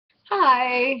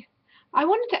Hi. I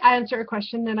wanted to answer a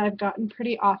question that I've gotten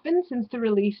pretty often since the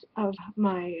release of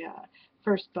my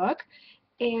first book,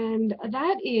 and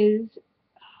that is,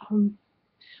 um,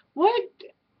 what,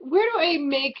 where do I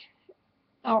make,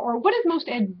 or what is most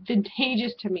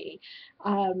advantageous to me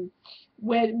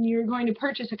when you're going to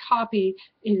purchase a copy?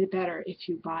 Is it better if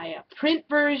you buy a print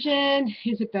version?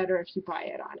 Is it better if you buy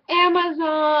it on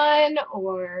Amazon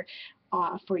or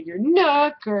for your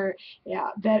Nook, or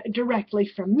directly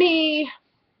from me?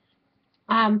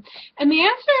 Um, and the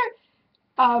answer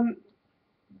um,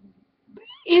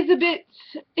 is a bit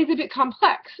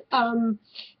complex. I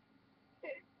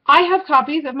have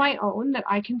copies of my own that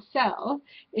I can sell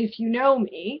if you know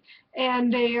me,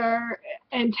 and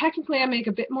and technically I make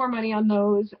a bit more money on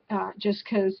those just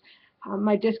because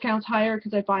my discount's higher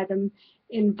because I buy them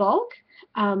in bulk.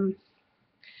 Um,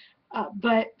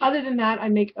 but other than that, I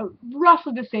make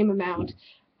roughly the same amount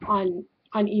on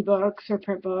ebooks or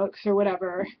print books or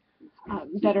whatever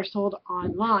that are sold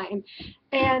online.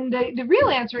 And the real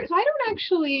answer is I don't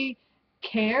actually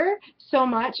care so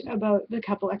much about the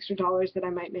couple extra dollars that I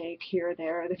might make here or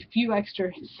there, the few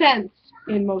extra cents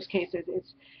in most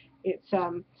cases.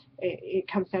 It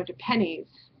comes down to pennies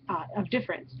of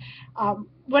difference.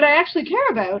 What I actually care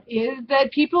about is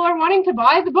that people are wanting to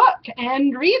buy the book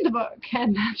and read the book,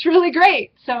 and that's really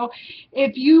great. So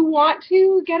if you want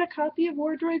to get a copy of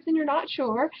Wardroids and you're not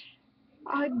sure,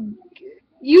 uh,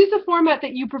 use the format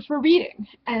that you prefer reading,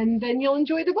 and then you'll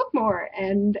enjoy the book more.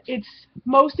 And it's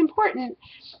most important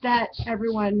that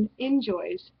everyone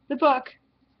enjoys the book.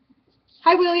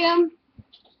 Hi, William.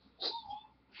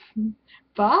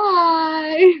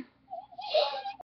 Bye.